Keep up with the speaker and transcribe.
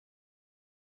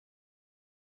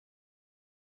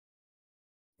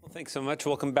Well, thanks so much.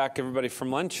 Welcome back, everybody, from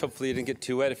lunch. Hopefully you didn't get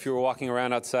too wet if you were walking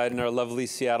around outside in our lovely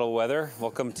Seattle weather.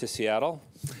 Welcome to Seattle.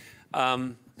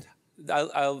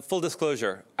 Full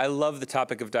disclosure, I love the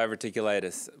topic of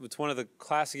diverticulitis. It's one of the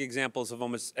classic examples of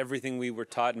almost everything we were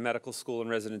taught in medical school and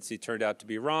residency turned out to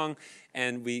be wrong,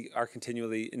 and we are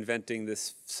continually inventing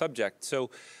this subject.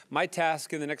 So my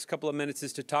task in the next couple of minutes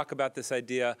is to talk about this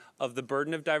idea of the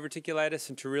burden of diverticulitis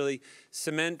and to really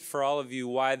cement for all of you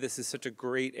why this is such a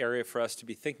great area for us to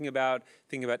be thinking about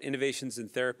innovations in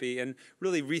therapy, and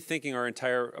really rethinking our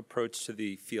entire approach to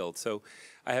the field. So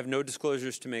I have no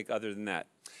disclosures to make other than that.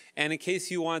 And in case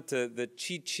you want the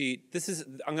cheat sheet,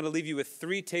 I'm going to leave you with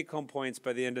 3 take-home points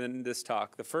by the end of this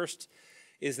talk. The first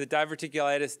is that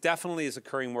diverticulitis definitely is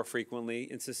occurring more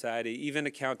frequently in society, even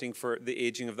accounting for the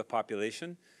aging of the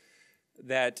population.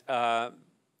 That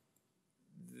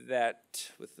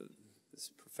this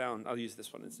profound, I'll use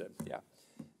this one instead, yeah.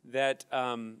 That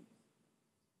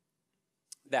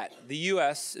the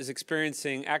US is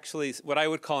experiencing actually what I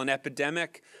would call an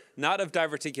epidemic, not of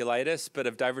diverticulitis, but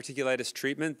of diverticulitis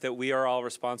treatment that we are all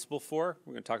responsible for.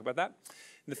 We're going to talk about that.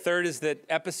 And the third is that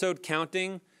episode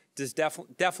counting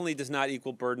definitely does not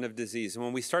equal burden of disease. And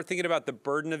when we start thinking about the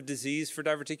burden of disease for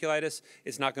diverticulitis,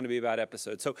 it's not going to be about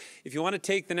episodes. So if you want to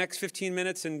take the next 15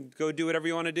 minutes and go do whatever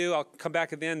you want to do, I'll come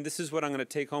back at the end. This is what I'm going to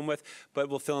take home with, but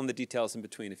we'll fill in the details in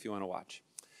between if you want to watch.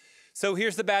 So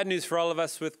here's the bad news for all of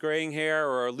us with graying hair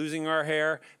or losing our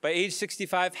hair. By age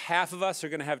 65, half of us are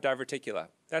going to have diverticula.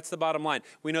 That's the bottom line.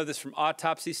 We know this from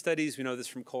autopsy studies. We know this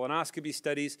from colonoscopy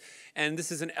studies. And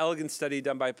this is an elegant study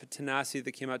done by Patanasi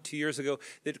that came out 2 years ago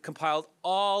that compiled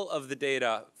all of the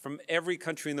data from every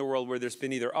country in the world where there's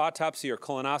been either autopsy or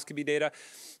colonoscopy data.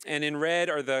 And in red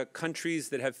are the countries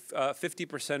that have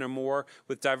 50% or more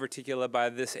with diverticula by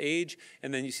this age.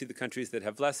 And then you see the countries that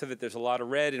have less of it. There's a lot of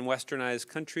red in westernized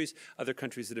countries, other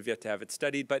countries that have yet to have it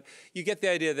studied. But you get the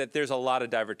idea that there's a lot of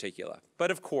diverticula.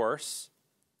 But of course,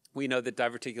 we know that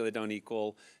diverticula don't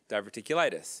equal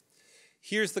diverticulitis.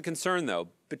 Here's the concern, though.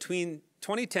 Between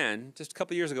 2010, just a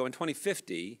couple years ago, and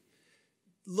 2050,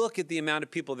 look at the amount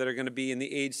of people that are going to be in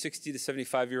the age 60 to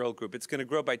 75-year-old group. It's going to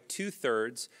grow by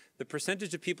 2/3. The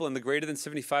percentage of people in the greater than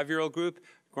 75-year-old group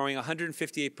growing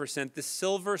 158%. The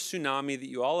silver tsunami that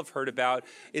you all have heard about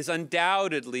is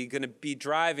undoubtedly going to be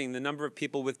driving the number of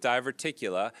people with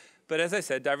diverticula. But as I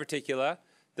said, diverticula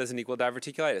doesn't equal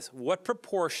diverticulitis. What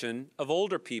proportion of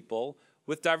older people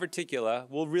with diverticula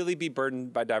will really be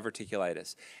burdened by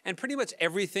diverticulitis? And pretty much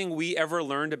everything we ever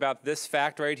learned about this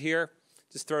fact right here,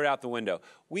 just throw it out the window.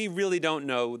 We really don't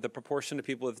know the proportion of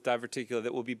people with diverticula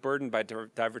that will be burdened by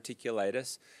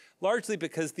diverticulitis, largely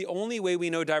because the only way we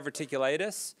know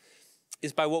diverticulitis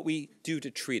is by what we do to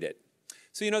treat it.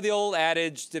 So you know the old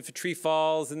adage, if a tree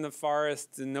falls in the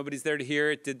forest and nobody's there to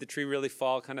hear it, did the tree really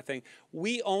fall kind of thing?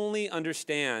 We only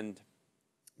understand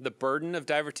the burden of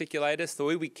diverticulitis, the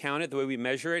way we count it, the way we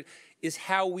measure it, is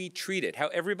how we treat it, how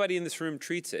everybody in this room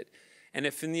treats it. And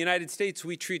if in the United States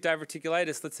we treat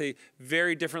diverticulitis, let's say,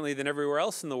 very differently than everywhere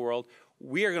else in the world,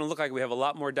 we are going to look like we have a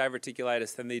lot more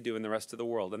diverticulitis than they do in the rest of the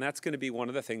world. And that's going to be one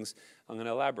of the things I'm going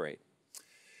to elaborate.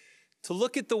 To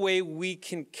look at the way we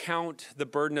can count the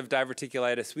burden of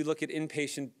diverticulitis, we look at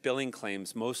inpatient billing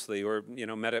claims mostly, or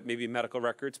maybe medical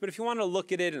records. But if you want to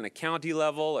look at it in a county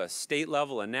level, a state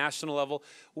level, a national level,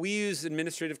 we use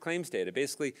administrative claims data.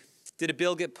 Basically, did a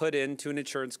bill get put into an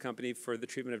insurance company for the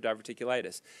treatment of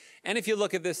diverticulitis? And if you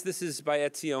look at this, this is by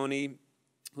Etzioni,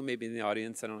 who may be in the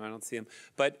audience, I don't see him.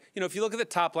 But if you look at the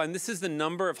top line, this is the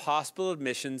number of hospital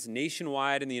admissions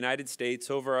nationwide in the United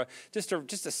States over just a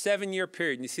 7-year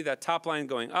period. And you see that top line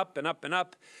going up and up and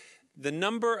up. The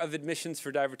number of admissions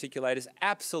for diverticulitis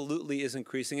absolutely is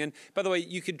increasing. And by the way,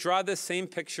 you could draw this same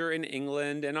picture in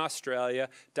England and Australia.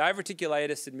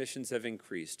 Diverticulitis admissions have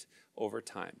increased over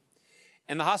time.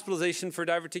 And the hospitalization for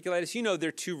diverticulitis, there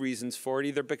are 2 reasons for it,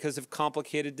 either because of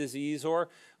complicated disease or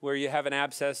where you have an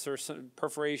abscess or some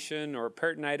perforation or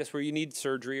peritonitis where you need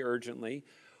surgery urgently,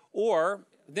 or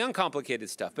the uncomplicated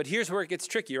stuff. But here's where it gets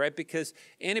tricky, right? Because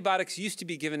antibiotics used to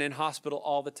be given in hospital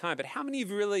all the time. But how many of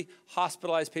you really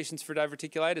hospitalize patients for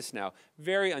diverticulitis now?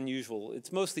 Very unusual.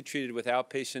 It's mostly treated with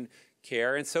outpatient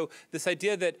care. And so this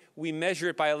idea that we measure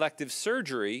it by elective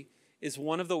surgery is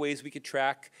one of the ways we could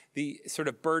track the sort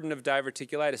of burden of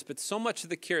diverticulitis. But so much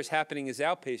of the care is happening as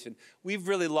outpatient, we've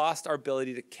really lost our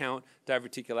ability to count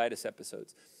diverticulitis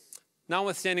episodes.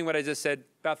 Notwithstanding what I just said,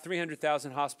 about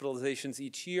 300,000 hospitalizations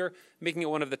each year, making it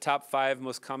one of the top 5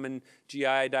 most common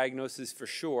GI diagnoses for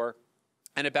sure,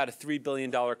 and about a $3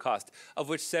 billion cost, of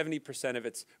which 70% of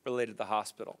it's related to the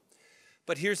hospital.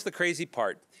 But here's the crazy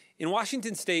part. In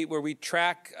Washington State, where we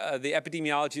track the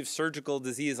epidemiology of surgical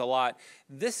disease a lot,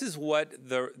 this is what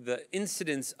the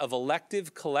incidence of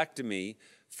elective colectomy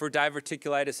for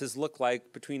diverticulitis has looked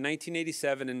like between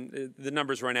 1987 and the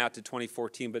numbers run out to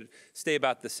 2014, but stay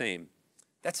about the same.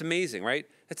 That's amazing, right?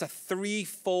 That's a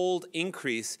 3-fold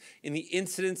increase in the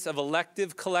incidence of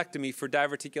elective colectomy for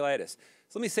diverticulitis.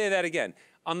 So let me say that again.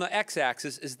 On the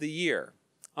x-axis is the year.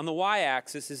 On the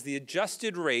y-axis is the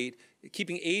adjusted rate,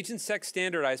 keeping age and sex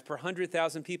standardized per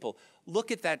 100,000 people. Look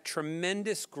at that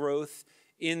tremendous growth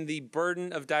in the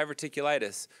burden of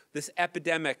diverticulitis. This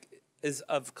epidemic is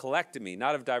of colectomy,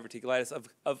 not of diverticulitis,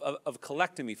 of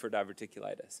colectomy for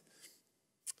diverticulitis.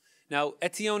 Now,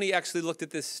 Etzioni actually looked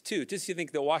at this too. Just so you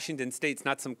think that Washington State's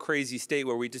not some crazy state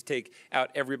where we just take out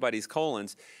everybody's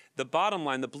colons. The bottom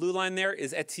line, the blue line there,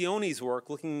 is Etzioni's work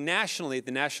looking nationally at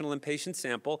the national inpatient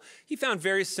sample. He found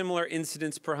very similar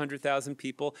incidence per 100,000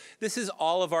 people. This is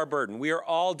all of our burden. We are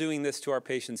all doing this to our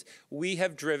patients. We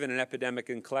have driven an epidemic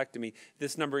in colectomy.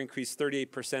 This number increased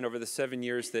 38% over the 7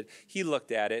 years that he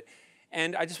looked at it.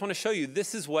 And I just want to show you,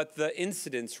 this is what the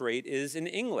incidence rate is in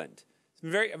England. It's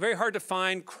very, very hard to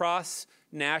find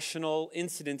cross-national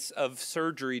incidence of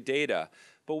surgery data.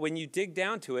 But when you dig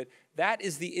down to it, that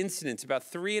is the incidence, about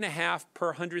 3.5 per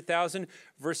 100,000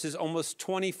 versus almost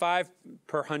 25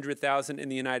 per 100,000 in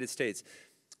the United States.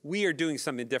 We are doing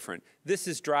something different. This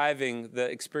is driving the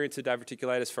experience of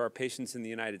diverticulitis for our patients in the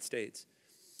United States.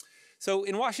 So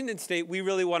in Washington State, we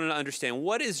really wanted to understand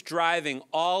what is driving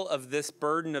all of this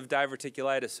burden of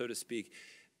diverticulitis, so to speak.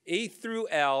 A through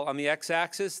L on the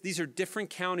x-axis, these are different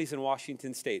counties in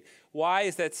Washington State. Y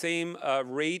is that same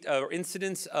rate or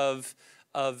incidence of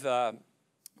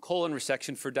colon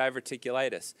resection for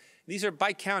diverticulitis. These are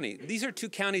by county. These are two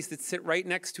counties that sit right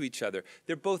next to each other.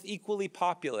 They're both equally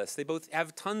populous. They both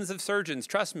have tons of surgeons.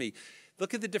 Trust me.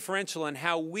 Look at the differential on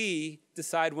how we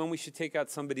decide when we should take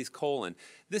out somebody's colon.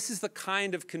 This is the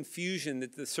kind of confusion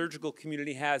that the surgical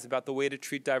community has about the way to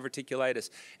treat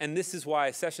diverticulitis. And this is why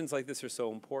sessions like this are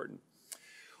so important.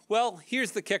 Well,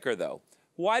 here's the kicker, though.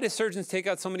 Why do surgeons take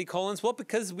out so many colons? Well,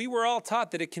 because we were all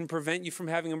taught that it can prevent you from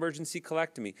having emergency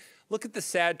colectomy. Look at the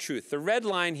sad truth. The red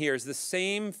line here is the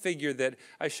same figure that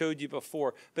I showed you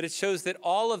before, but it shows that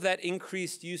all of that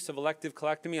increased use of elective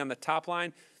colectomy on the top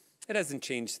line, it hasn't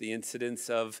changed the incidence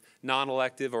of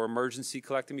non-elective or emergency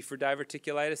colectomy for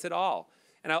diverticulitis at all.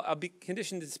 And I'll be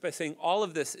conditioned by saying all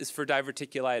of this is for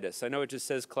diverticulitis. I know it just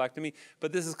says colectomy,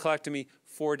 but this is colectomy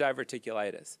for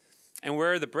diverticulitis. And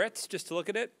where are the Brits, just to look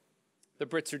at it? The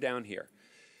Brits are down here.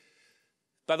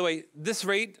 By the way, this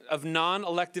rate of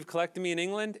non-elective colectomy in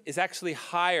England is actually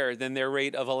higher than their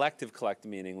rate of elective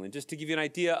colectomy in England. Just to give you an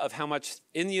idea of how much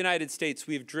in the United States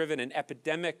we've driven an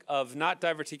epidemic of not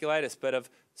diverticulitis, but of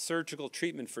surgical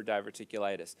treatment for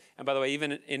diverticulitis. And by the way,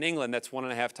 even in England, that's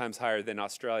 1.5 times higher than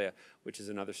Australia, which is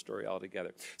another story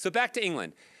altogether. So back to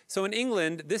England. So in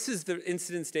England, this is the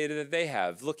incidence data that they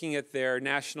have, looking at their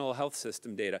national health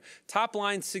system data. Top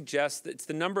line suggests that it's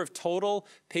the number of total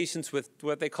patients with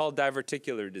what they call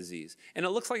diverticular disease. And it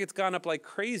looks like it's gone up like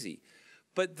crazy.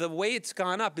 But the way it's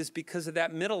gone up is because of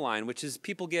that middle line, which is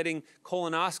people getting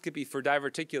colonoscopy for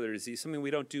diverticular disease, something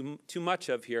we don't do too much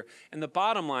of here. And the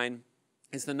bottom line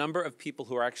is the number of people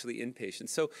who are actually inpatients.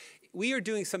 So we are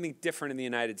doing something different in the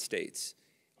United States.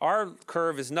 Our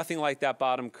curve is nothing like that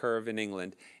bottom curve in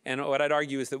England. And what I'd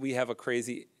argue is that we have a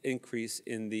crazy increase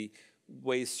in the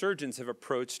ways surgeons have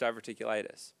approached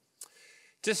diverticulitis.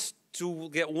 Just to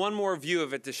get one more view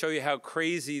of it to show you how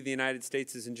crazy the United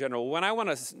States is in general. When I want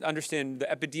to understand the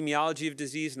epidemiology of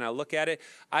disease and I look at it,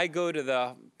 I go to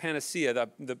the panacea,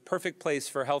 the perfect place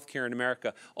for healthcare in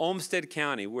America, Olmstead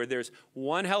County, where there's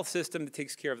one health system that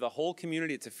takes care of the whole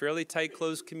community. It's a fairly tight,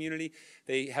 closed community.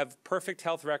 They have perfect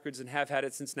health records and have had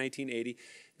it since 1980.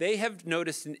 They have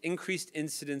noticed an increased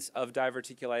incidence of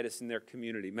diverticulitis in their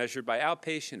community, measured by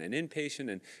outpatient and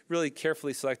inpatient and really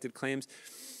carefully selected claims.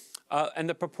 And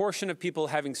the proportion of people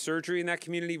having surgery in that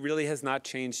community really has not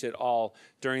changed at all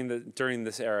during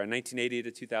this era, 1980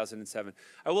 to 2007.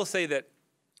 I will say that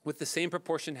with the same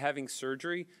proportion having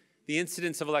surgery, the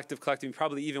incidence of elective colectomy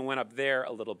probably even went up there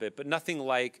a little bit, but nothing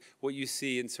like what you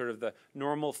see in sort of the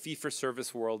normal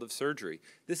fee-for-service world of surgery.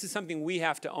 This is something we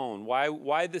have to own.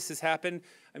 Why this has happened?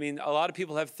 I mean, a lot of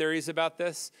people have theories about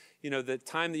this. You know, the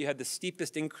time that you had the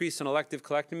steepest increase in elective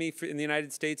colectomy in the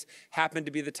United States happened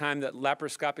to be the time that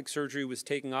laparoscopic surgery was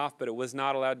taking off, but it was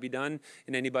not allowed to be done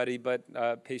in anybody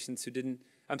but patients who didn't.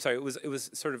 I'm sorry, it was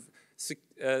sort of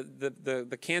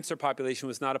the cancer population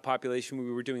was not a population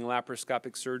we were doing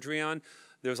laparoscopic surgery on.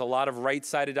 There was a lot of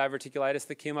right-sided diverticulitis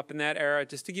that came up in that era.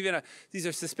 Just to give you these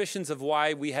are suspicions of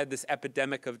why we had this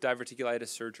epidemic of diverticulitis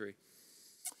surgery.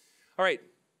 All right,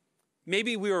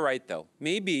 maybe we were right though.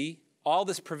 Maybe all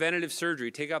this preventative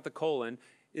surgery, take out the colon,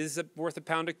 is worth a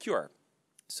pound a cure.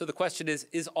 So the question is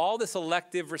all this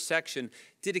elective resection,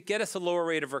 did it get us a lower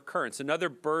rate of recurrence?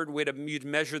 Another way to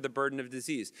measure the burden of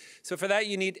disease. So for that,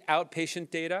 you need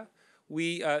outpatient data.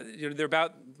 There are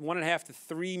about 1.5 to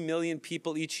 3 million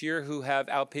people each year who have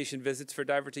outpatient visits for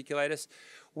diverticulitis.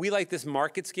 We like this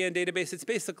market scan database. It's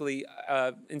basically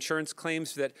insurance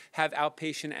claims that have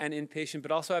outpatient and inpatient, but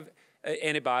also have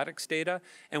antibiotics data.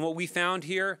 And what we found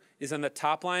here is on the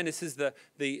top line, this is the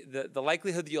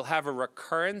likelihood that you'll have a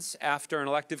recurrence after an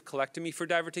elective colectomy for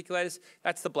diverticulitis.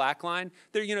 That's the black line.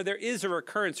 There is a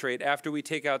recurrence rate after we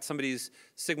take out somebody's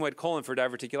sigmoid colon for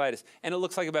diverticulitis. And it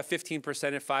looks like about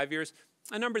 15% at 5 years,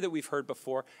 a number that we've heard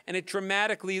before. And it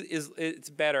dramatically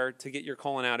it's better to get your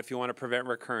colon out if you want to prevent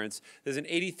recurrence. There's an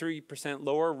 83%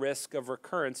 lower risk of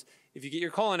recurrence if you get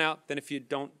your colon out than if you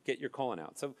don't get your colon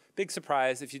out. So big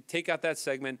surprise, if you take out that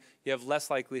segment, you have less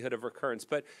likelihood of recurrence.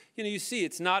 But you see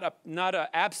it's not an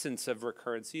absence of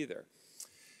recurrence either.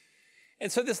 And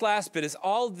so this last bit, is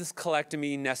all this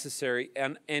colectomy necessary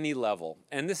on any level?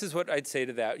 And this is what I'd say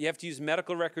to that. You have to use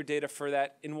medical record data for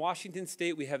that. In Washington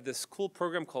State, we have this cool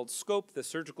program called SCOPE, the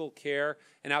Surgical Care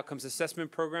and Outcomes Assessment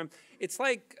Program. It's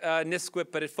like NSQIP,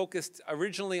 but it focused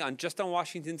originally just on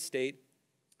Washington State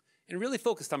and really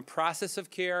focused on process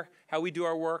of care, how we do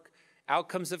our work,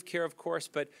 outcomes of care, of course,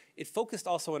 but it focused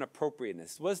also on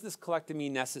appropriateness. Was this colectomy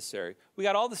necessary? We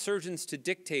got all the surgeons to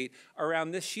dictate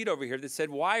around this sheet over here that said,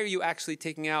 why are you actually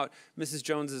taking out Mrs.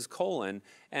 Jones's colon?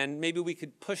 And maybe we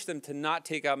could push them to not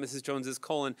take out Mrs. Jones's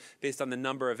colon based on the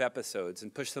number of episodes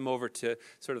and push them over to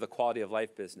sort of the quality of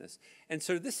life business. And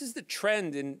so this is the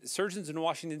trend in surgeons in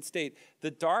Washington State.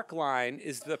 The dark line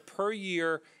is the per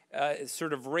year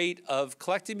sort of rate of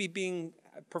colectomy being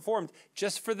performed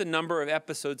just for the number of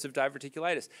episodes of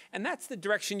diverticulitis. And that's the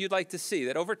direction you'd like to see,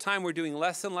 that over time we're doing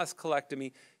less and less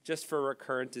colectomy just for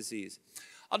recurrent disease.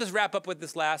 I'll just wrap up with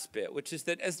this last bit, which is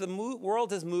that as the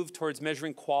world has moved towards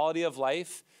measuring quality of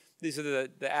life, these are the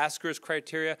ASCRS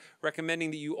criteria, recommending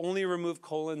that you only remove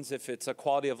colons if it's a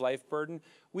quality of life burden.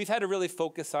 We've had to really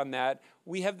focus on that.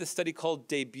 We have this study called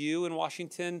Debut in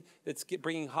Washington that's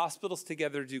bringing hospitals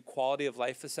together to do quality of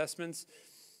life assessments.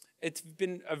 It's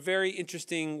been a very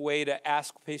interesting way to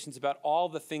ask patients about all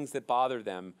the things that bother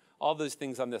them, all those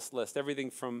things on this list, everything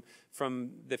from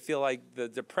they feel like the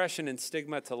depression and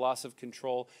stigma to loss of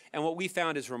control. And what we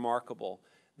found is remarkable,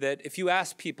 that if you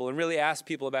ask people and really ask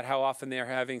people about how often they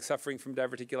are suffering from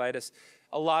diverticulitis,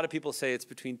 a lot of people say it's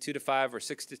between 2 to 5 or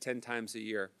 6 to 10 times a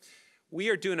year. We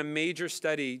are doing a major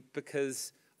study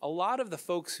because a lot of the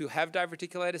folks who have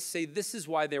diverticulitis say this is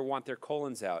why they want their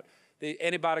colons out. The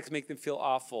antibiotics make them feel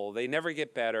awful. They never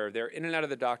get better. They're in and out of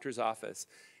the doctor's office.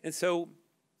 And so,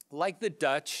 like the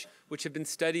Dutch, which have been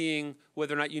studying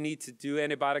whether or not you need to do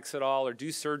antibiotics at all or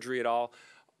do surgery at all,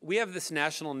 we have this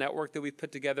national network that we've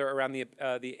put together around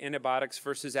the antibiotics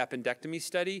versus appendectomy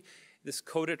study, this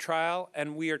CODA trial,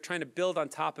 and we are trying to build on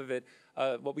top of it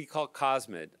what we call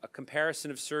COSMID, a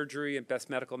comparison of surgery and best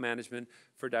medical management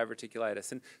for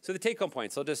diverticulitis. And so the take-home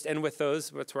points, I'll just end with those.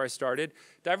 That's where I started.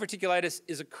 Diverticulitis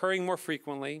is occurring more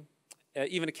frequently,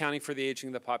 even accounting for the aging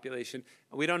of the population.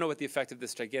 And we don't know what the effect of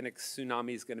this gigantic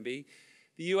tsunami is going to be.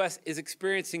 The U.S. is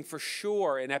experiencing for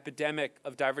sure an epidemic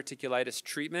of diverticulitis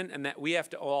treatment, and that we have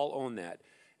to all own that.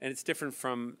 And it's different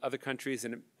from other countries,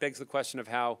 and it begs the question of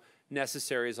how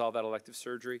necessary is all that elective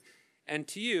surgery. And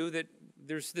to you, that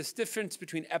there's this difference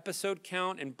between episode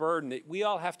count and burden that we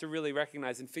all have to really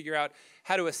recognize and figure out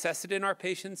how to assess it in our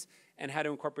patients and how to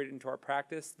incorporate it into our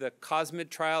practice. The COSMID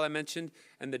trial I mentioned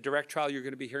and the direct trial you're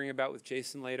going to be hearing about with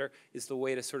Jason later is the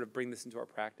way to sort of bring this into our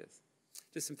practice.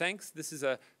 Just some thanks. This is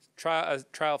a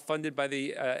trial funded by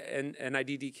the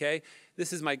NIDDK.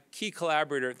 This is my key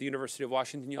collaborator at the University of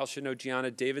Washington. You all should know Gianna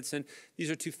Davidson. These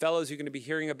are two fellows you're going to be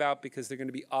hearing about because they're going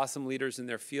to be awesome leaders in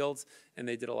their fields, and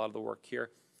they did a lot of the work here.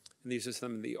 And these are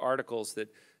some of the articles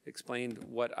that explained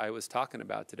what I was talking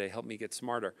about today, helped me get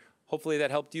smarter. Hopefully that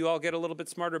helped you all get a little bit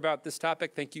smarter about this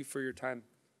topic. Thank you for your time.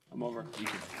 I'm over.